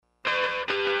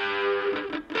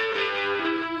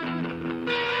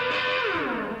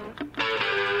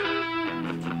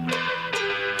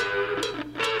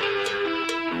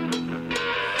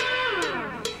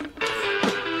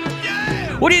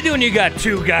What are you doing? You got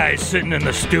two guys sitting in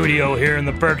the studio here in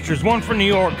the Berkshires, one from New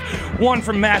York, one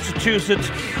from Massachusetts.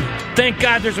 Thank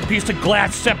God there's a piece of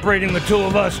glass separating the two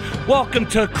of us. Welcome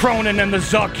to Cronin and the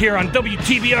Zuck here on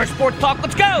WTBR Sports Talk.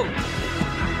 Let's go!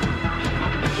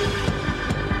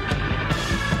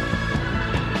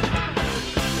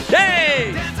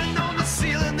 Hey! Dancing on the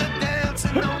ceiling, they're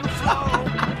dancing on the floor.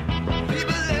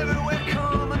 People everywhere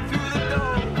coming through the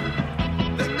door.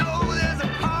 They know there's a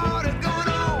party going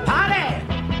on. Party!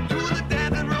 Doing the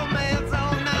dancing romance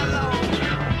all night long.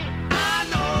 I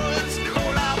know it's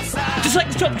cold outside. Just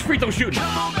like the Celtics free throw shooting.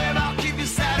 Come on, babe, I'll keep you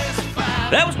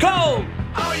satisfied. That was cold!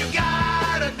 All you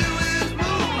gotta do is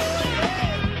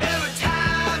move. Every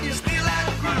time you steal that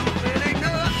groove, it ain't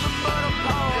nothing but a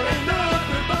party. Ain't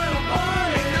nothing but a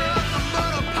party. Ain't nothing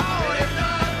but a party. Ain't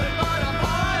nothing but a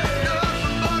party.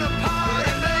 Nothing but a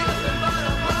party. Nothing but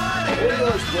a party.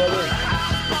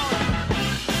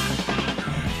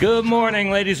 Good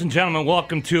morning, ladies and gentlemen.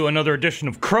 Welcome to another edition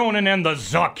of Cronin and the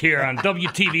Zuck here on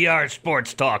WTBR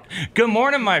Sports Talk. Good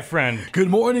morning, my friend. Good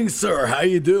morning, sir. How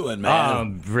you doing,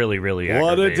 man? Really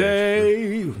What a aggravated.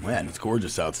 day. Man, it's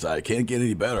gorgeous outside. Can't get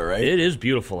any better, right? It is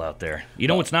beautiful out there. You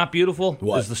know what's not beautiful?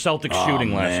 What? Is the Celtics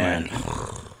shooting last man. night.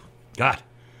 God.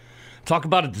 Talk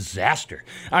about a disaster.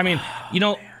 I mean,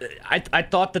 I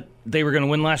thought that they were going to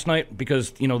win last night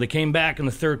because, they came back in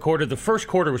the third quarter. The first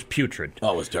quarter was putrid.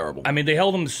 Oh, it was terrible. I mean, they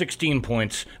held them to 16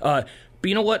 points. But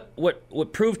you know what?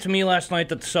 What proved to me last night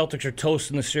that the Celtics are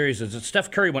toast in the series is that Steph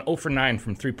Curry went 0 for 9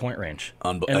 from three-point range.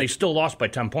 And they still lost by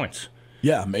 10 points.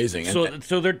 Yeah, amazing. So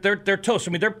they're toast.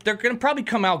 I mean, they're going to probably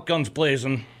come out guns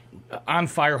blazing, on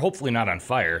fire. Hopefully not on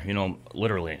fire.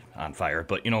 Literally on fire.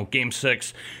 But Game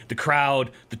 6, the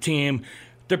crowd, the team,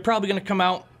 they're probably going to come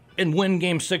out and win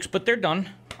Game 6. But they're done.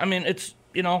 I mean, it's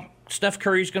Steph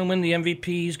Curry's going to win the MVP.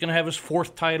 He's going to have his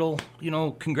fourth title.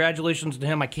 Congratulations to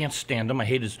him. I can't stand him. I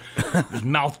hate his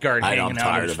mouth guard hanging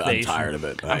out of his face. I'm tired of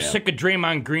it. I'm sick of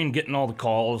Draymond Green getting all the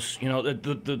calls.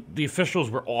 The officials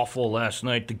were awful last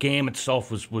night. The game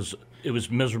itself was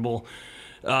miserable.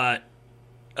 I've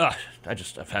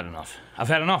had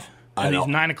enough. And these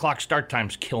 9 o'clock start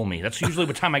times kill me. That's usually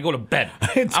the time I go to bed.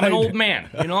 I'm an old man,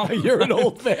 You're an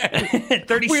old man.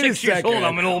 36 years old,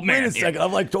 I'm an old man. Wait a second.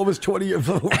 I'm like almost 20 years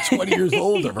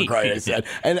older, for crying out loud.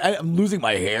 And I'm losing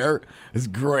my hair. It's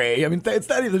gray. I mean, it's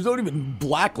not even, there's not even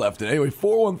black left in it. Anyway,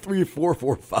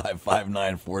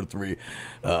 413-445-5943.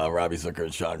 Robbie Zucker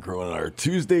and Sean Cronin on our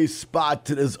Tuesday spot,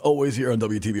 as always, here on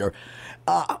WTBR.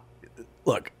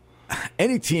 Look,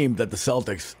 any team that the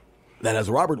Celtics that has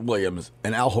Robert Williams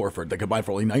and Al Horford that combine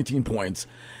for only 19 points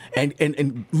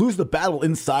and lose the battle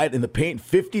inside in the paint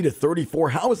 50-34,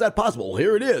 how is that possible? Well,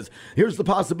 here it is. Here's the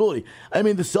possibility. I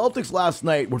mean, the Celtics last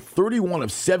night were 31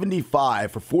 of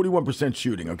 75 for 41%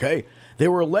 shooting, okay? They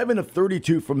were 11 of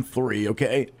 32 from 3,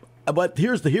 okay? But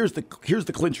here's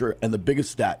the clincher and the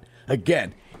biggest stat.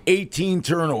 Again, 18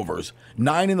 turnovers,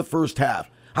 9 in the first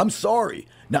half. I'm sorry.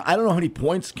 Now, I don't know how many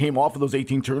points came off of those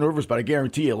 18 turnovers, but I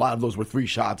guarantee you a lot of those were 3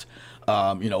 shots,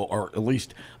 or at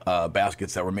least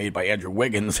baskets that were made by Andrew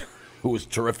Wiggins, who was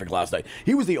terrific last night.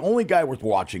 He was the only guy worth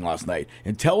watching last night.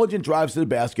 Intelligent drives to the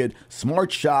basket,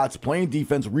 smart shots, playing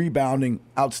defense, rebounding,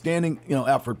 outstanding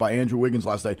effort by Andrew Wiggins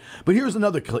last night. But here's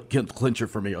another clincher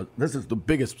for me. This is the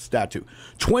biggest stat, too.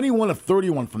 21 of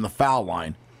 31 from the foul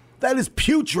line. That is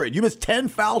putrid. You missed 10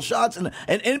 foul shots, and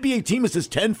an NBA team misses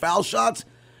 10 foul shots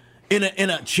in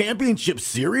a championship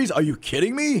series? Are you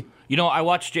kidding me? I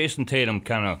watched Jason Tatum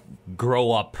kind of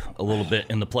grow up a little bit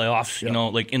in the playoffs.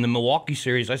 Yep. Like in the Milwaukee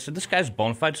series, I said, this guy's a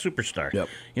bona fide superstar. Yep.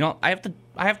 I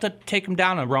have to take him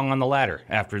down a rung on the ladder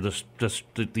after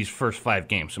these first 5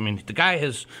 games. I mean, the guy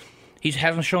he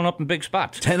hasn't shown up in big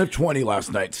spots. 10 of 20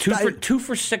 last night. 2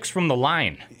 for 6 from the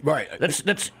line. Right.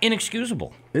 That's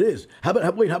inexcusable. It is. How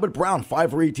about Brown,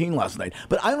 5 for 18 last night?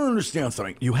 But I don't understand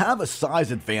something. You have a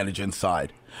size advantage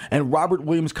inside, and Robert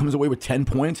Williams comes away with 10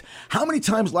 points. How many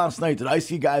times last night did I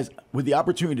see guys with the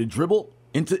opportunity to dribble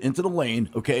into the lane,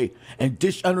 okay, and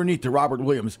dish underneath to Robert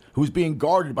Williams, who's being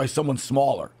guarded by someone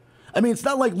smaller? I mean, it's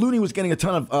not like Looney was getting a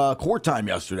ton of court time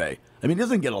yesterday. I mean, he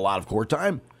doesn't get a lot of court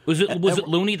time. Was it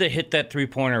Looney that hit that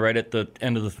 3-pointer right at the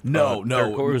end of the No.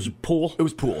 third quarter? It was Poole? It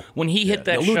was Poole. When he hit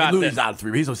that shot... Looney's not a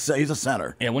 3. He's a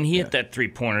center. Yeah, when he hit that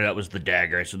 3-pointer, that was the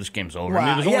dagger. So this game's over.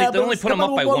 Wow. I mean, Yeah, they only put him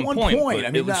up by 1 point.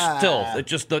 I mean, it was still...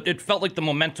 It felt like the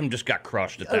momentum just got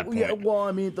crushed at that point. Yeah, well,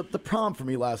 I mean, the problem for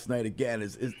me last night, again,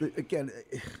 is the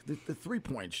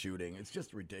 3-point shooting. It's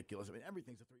just ridiculous. I mean,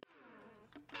 everything's a 3.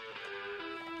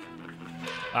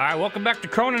 All right, welcome back to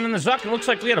Cronin and the Zuck. It looks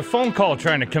like we had a phone call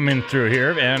trying to come in through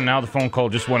here, and now the phone call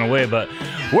just went away. But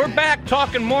we're back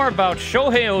talking more about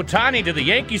Shohei Ohtani to the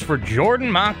Yankees for Jordan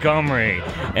Montgomery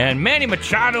and Manny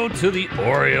Machado to the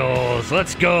Orioles.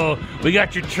 Let's go. We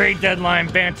got your trade deadline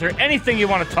banter. Anything you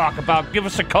want to talk about, give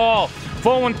us a call.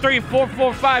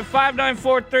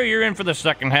 413-445-5943. You're in for the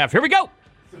second half. Here we go.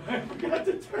 I forgot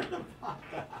to turn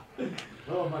the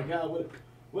Oh, my God.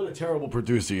 What a terrible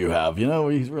producer you have. You know,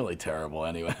 he's really terrible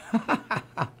anyway.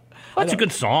 That's a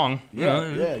good song. Yeah.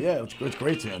 It's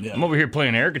great to him, yeah. I'm over here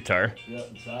playing air guitar. Yeah,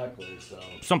 exactly. So.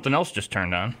 Something else just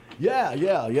turned on. Yeah.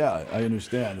 I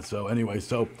understand. So anyway,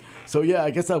 so yeah,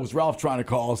 I guess that was Ralph trying to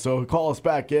call. So call us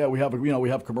back. Yeah, we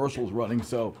have commercials running.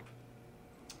 So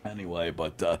anyway,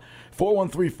 but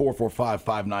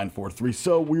 413-445-5943.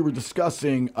 So we were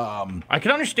discussing. I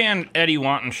can understand Eddie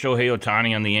wanting Shohei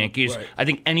Ohtani on the Yankees. Right. I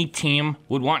think any team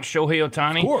would want Shohei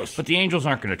Ohtani. Of course. But the Angels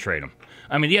aren't going to trade him.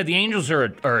 I mean, yeah, the Angels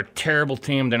are a terrible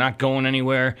team. They're not going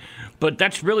anywhere. But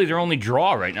that's really their only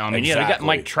draw right now. I mean, yeah, they got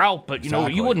Mike Trout, but,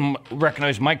 you wouldn't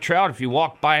recognize Mike Trout if you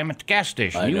walked by him at the gas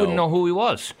station. You wouldn't know who he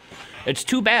was. It's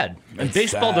too bad. And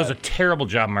baseball does a terrible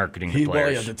job marketing the players.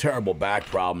 He has a terrible back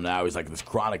problem now. He's like this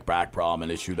chronic back problem,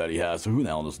 an issue that he has. So who the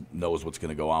hell knows what's going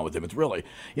to go on with him? It's really,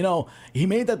 he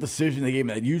made that decision. They gave him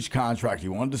that huge contract. He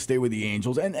wanted to stay with the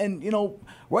Angels. And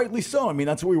rightly so. I mean,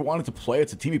 that's where he wanted to play.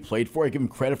 It's a team he played for. I give him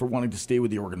credit for wanting to stay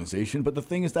with the organization. But the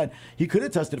thing is that he could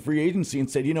have tested free agency and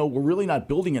said, we're really not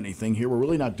building anything here. We're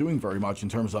really not doing very much in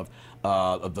terms of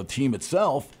the team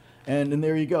itself. And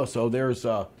there you go. So there's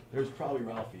probably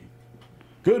Ralphie.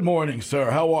 Good morning, sir.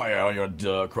 How are you?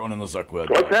 You're Cronin the Zuckwid.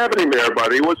 What's happening there,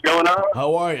 buddy? What's going on?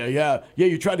 How are you? Yeah,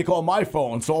 you tried to call my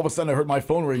phone, so all of a sudden I heard my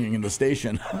phone ringing in the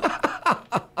station.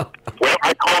 Well,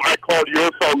 I called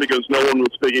your phone because no one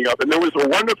was picking up, and there was a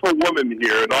wonderful woman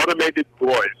here, an automated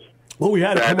voice. Well, we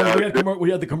had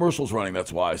the commercials running.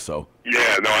 That's why. So.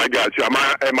 Yeah, no, I got you. Am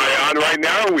I on right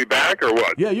now? Are we back or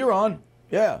what? Yeah, you're on.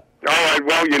 Yeah. All right.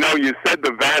 Well, you said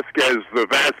the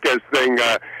Vasquez thing.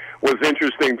 Was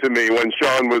interesting to me when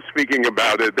Sean was speaking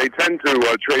about it. They tend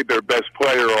to trade their best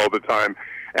player all the time,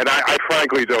 and I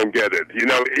frankly don't get it.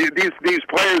 These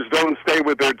players don't stay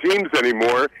with their teams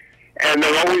anymore, and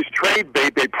they're always trade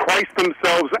bait. They price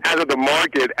themselves out of the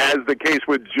market, as the case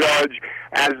with Judge,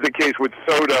 as the case with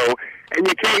Soto, and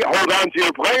you can't hold on to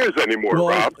your players anymore,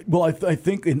 Rob. I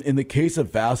think in the case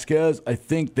of Vasquez, I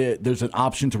think that there's an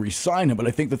option to re-sign him, but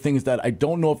I think the thing is that I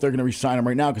don't know if they're going to re-sign him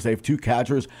right now because they have two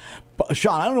catchers. But,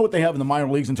 Sean, I don't know what they have in the minor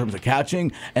leagues in terms of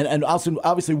catching, and also,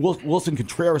 obviously Wilson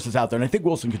Contreras is out there, and I think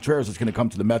Wilson Contreras is going to come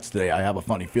to the Mets today. I have a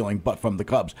funny feeling, but from the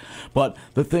Cubs. But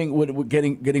the thing,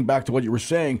 getting back to what you were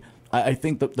saying, I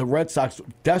think that the Red Sox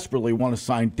desperately want to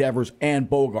sign Devers and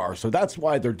Bogar, so that's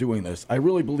why they're doing this. I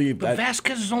really believe that. But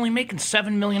Vasquez is only making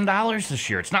 $7 million this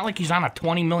year. It's not like he's on a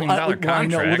 $20 million contract. I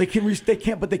know. Well, they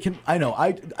can't, but they can. I know.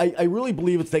 I really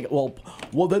believe it's well.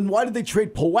 Then why did they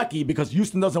trade Poecki? Because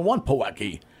Houston doesn't want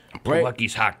Poecki. Right?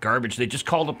 Poecki's hot garbage. They just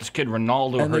called up this kid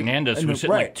Ronaldo Hernandez, who's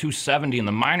hitting like 270 in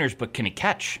the minors, but can he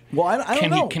catch? Well, I don't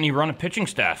know. Can he run a pitching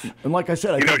staff? And like I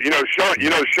said, Sean,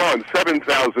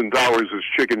 $7,000 is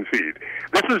chicken feed.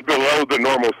 This is below the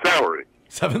normal salary.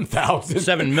 7,000.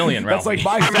 $7 million, Ralph. That's like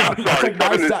my salary. That's like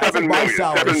my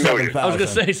salary. 7,000. I was going to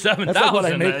say 7,000. That's like what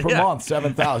I make per month.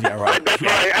 7,000. Yeah, right. That's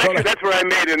what I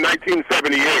made in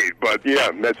 1978. But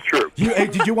yeah, that's true.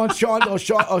 Did you want Sean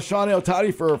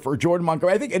Ohtani for Jordan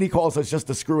Montgomery? I think Eddie calls us just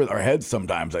to screw with our heads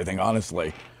sometimes. I think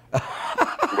honestly.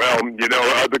 Well,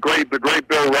 the great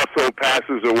Bill Russell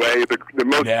passes away. The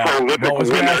most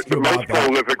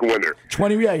prolific winner.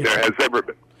 20. There has ever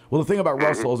been. Well, the thing about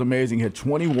Russell is amazing. He had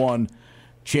 21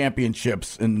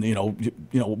 championships and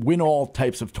win all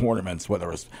types of tournaments,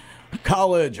 whether it's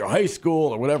college or high school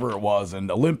or whatever it was, and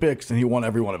Olympics, and he won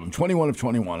every one of them. 21 of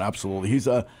 21, absolutely. He's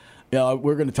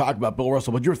we're going to talk about Bill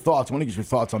Russell, but your thoughts. I want to get your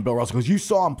thoughts on Bill Russell because you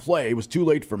saw him play. It was too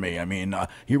late for me. I mean,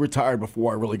 he retired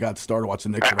before I really got started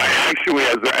watching Knicks. I actually,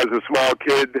 as a small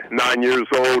kid, 9 years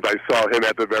old, I saw him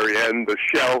at the very end, the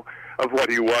shell of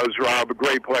what he was, Rob, a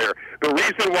great player. The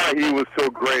reason why he was so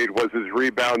great was his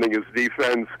rebounding, his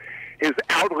defense, his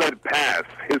outlet pass,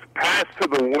 his pass to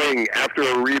the wing after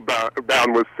a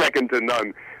rebound was second to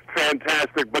none.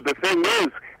 Fantastic. But the thing is,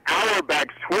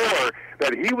 Auerbach swore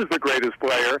that he was the greatest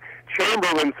player.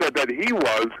 Chamberlain said that he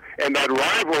was, and that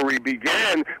rivalry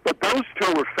began. But those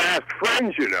two were fast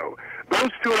friends,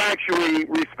 Those two actually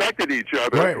respected each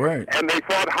other, right. And they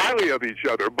thought highly of each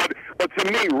other. But to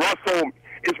me, Russell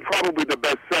is probably the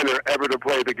best center ever to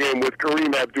play the game, with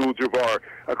Kareem Abdul-Jabbar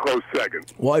a close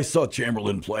second. Well, I saw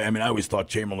Chamberlain play. I mean, I always thought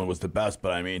Chamberlain was the best,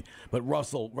 but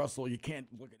Russell, you can't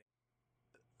look at.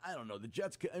 I don't know. The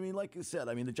Jets, like you said,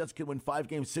 the Jets could win 5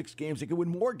 games, 6 games. They could win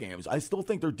more games. I still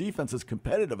think their defense is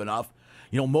competitive enough.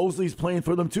 Mosley's playing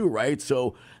for them too, right?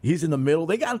 So he's in the middle.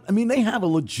 They have a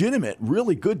legitimate,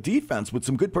 really good defense with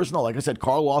some good personnel. Like I said,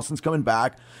 Carl Lawson's coming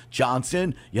back.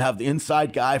 Johnson, you have the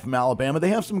inside guy from Alabama. They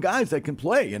have some guys that can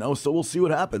play, so we'll see what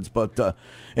happens. But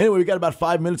anyway, we got about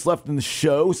 5 minutes left in the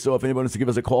show. So if anybody wants to give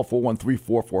us a call,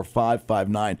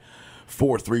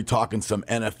 413-445-5943, talking some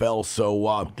NFL.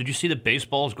 So did you see that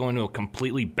baseball is going to a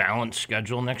completely balanced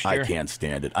schedule next year? I can't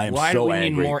stand it. I am Why so do we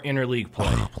angry. need more interleague play?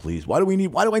 Oh, please. Why do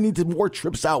I need more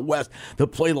trips out west to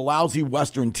play the lousy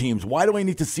Western teams? Why do I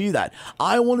need to see that?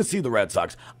 I want to see the Red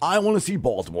Sox. I want to see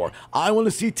Baltimore. I want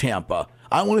to see Tampa.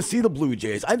 I want to see the Blue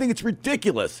Jays. I think it's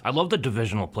ridiculous. I love the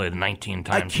divisional play, the 19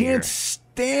 times I can't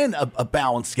stand a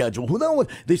balanced schedule.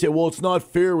 They say, well, it's not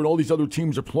fair when all these other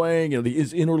teams are playing,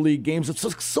 these interleague games. It's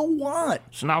just, so what?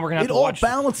 So now we're going to have to watch. It all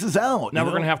balances out. Now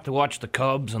we're going to have to watch the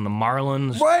Cubs and the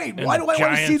Marlins. Right. Why do I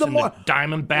want to see the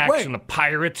Diamondbacks and the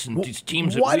Pirates and these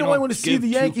teams that why do I want to see the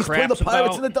Yankees play the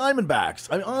Pirates and the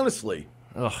Diamondbacks? Honestly.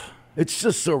 Ugh. It's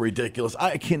just so ridiculous.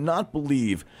 I cannot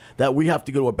believe that we have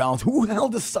to go to a balance. Who the hell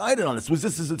decided on this? Was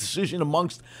this a decision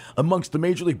amongst the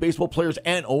Major League Baseball players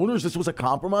and owners? This was a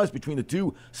compromise between the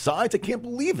two sides? I can't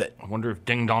believe it. I wonder if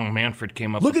Ding Dong Manfred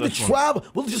came up with this Look at the travel.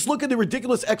 Well, just look at the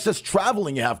ridiculous excess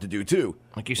traveling you have to do, too.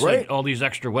 Like you said, all these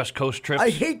extra West Coast trips. I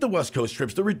hate the West Coast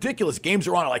trips. They're ridiculous. Games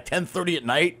are on at like 10:30 at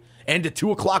night and at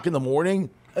 2 o'clock in the morning.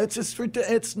 It's just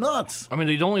it's nuts.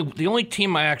 The only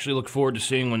team I actually look forward to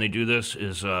seeing when they do this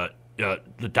is the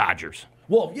Dodgers.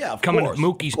 Well, yeah, of course. course.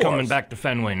 Mookie's coming back to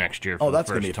Fenway next year. For that's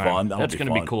going to be fun. That's going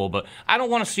to be cool. But I don't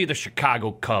want to see the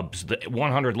Chicago Cubs, the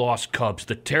 100-loss Cubs,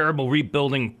 the terrible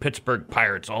rebuilding Pittsburgh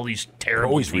Pirates, all these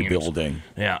terrible always teams. Rebuilding.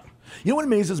 Yeah. You know what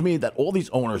amazes me? That all these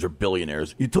owners are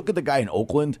billionaires. You took at the guy in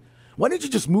Oakland. Why didn't you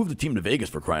just move the team to Vegas,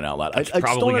 for crying out loud? It's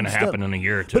probably going to happen in a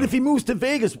year or two. But if he moves to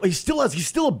Vegas, he's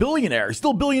still a billionaire. He's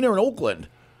still a billionaire in Oakland.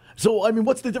 So,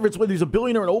 what's the difference whether he's a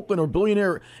billionaire in Oakland or a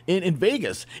billionaire in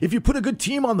Vegas? If you put a good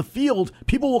team on the field,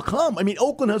 people will come.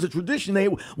 Oakland has a tradition.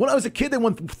 When I was a kid, they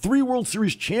won 3 World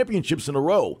Series championships in a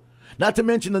row. Not to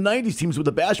mention the 90s teams with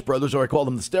the Bash Brothers, or I call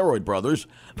them the Steroid Brothers.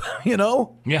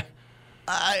 Yeah.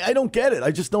 I don't get it.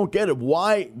 I just don't get it.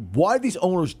 Why these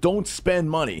owners don't spend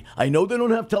money? I know they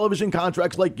don't have television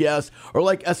contracts like Yes or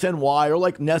like SNY or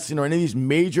like Nesson or any of these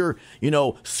major,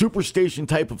 superstation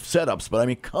type of setups.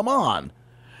 But come on.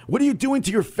 What are you doing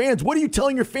to your fans? What are you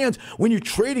telling your fans when you're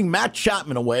trading Matt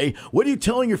Chapman away? What are you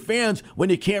telling your fans when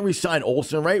you can't re-sign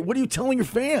Olsen, right? What are you telling your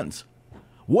fans?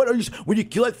 When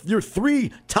you let your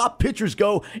 3 top pitchers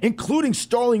go, including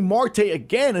Starling Marte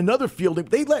again, another fielding?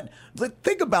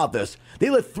 Think about this. They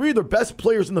let 3 of their best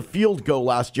players in the field go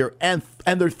last year, and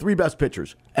their 3 best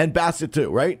pitchers, and Bassett too,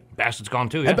 right? Bassett's gone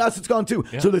too. Yeah. And Bassett's gone too.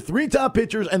 Yeah. So the 3 top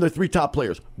pitchers and their 3 top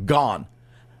players gone.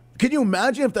 Can you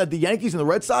imagine if the Yankees and the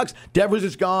Red Sox, Devers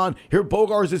is gone, here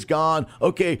Bogarts is gone,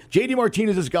 okay, J.D.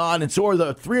 Martinez is gone, and so are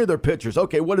the 3 of their pitchers.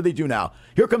 Okay, what do they do now?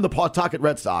 Here come the Pawtucket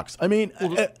Red Sox.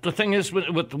 The thing is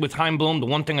with Chaim Bloom, the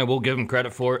one thing I will give him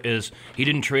credit for is he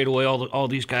didn't trade away all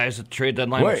these guys at the trade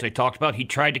deadline, which they talked about. He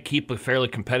tried to keep a fairly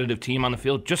competitive team on the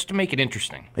field just to make it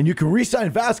interesting. And you can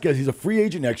re-sign Vasquez. He's a free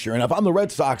agent next year, and if I'm the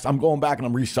Red Sox, I'm going back and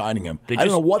I'm re-signing him. I don't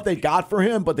know what they got for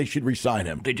him, but they should re-sign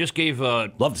him. They just gave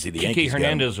love to see the Kike Yankees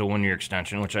Hernandez a 1-year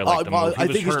extension, which I like the move.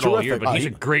 He was hurt all year, but he's a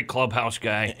great clubhouse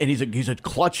guy. And he's a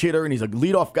clutch hitter, and he's a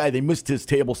leadoff guy. They missed his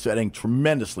table setting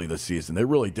tremendously this season. They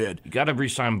really did. You got to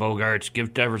re-sign Bogarts,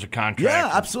 give Devers a contract. Yeah,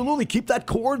 absolutely. Keep that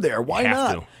core there. Why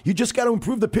not? You just got to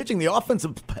improve the pitching. The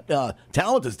offensive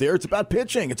talent is there. It's about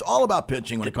pitching. It's all about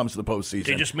pitching when it comes to the postseason.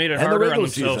 They just made it harder on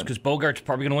themselves because Bogart's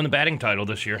probably going to win the batting title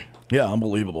this year. Yeah,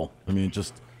 unbelievable. It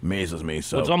just amazes me.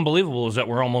 So what's unbelievable is that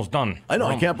we're almost done. I know.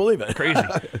 I can't believe it. Crazy.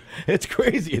 It's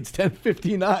crazy. It's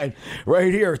 10:59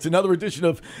 right here. It's another edition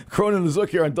of Cronin and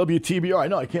Zook here on WTBR. I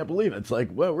know. I can't believe it. It's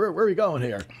like, where are we going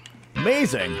here?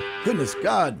 Amazing. Goodness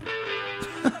God.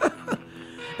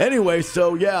 Anyway,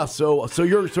 so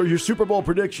your Super Bowl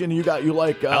prediction, I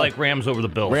like Rams over the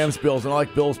Bills. Rams, Bills, and I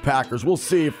like Bills, Packers. We'll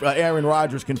see if Aaron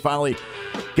Rodgers can finally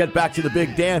get back to the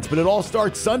big dance. But it all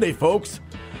starts Sunday, folks.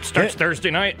 Starts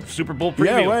Thursday night, Super Bowl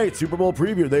preview. Yeah, right, Super Bowl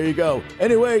preview. There you go.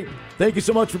 Anyway, thank you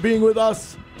so much for being with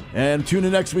us. And tune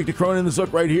in next week to Cronin and the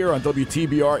Zook right here on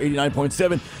WTBR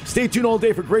 89.7. Stay tuned all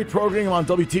day for great programming on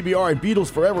WTBR and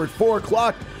Beatles Forever at 4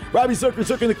 o'clock. Robbie Zucker,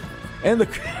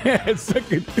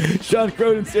 Sean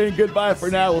Cronin saying goodbye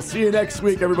for now. We'll see you next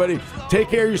week, everybody. Take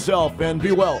care of yourself and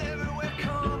be well.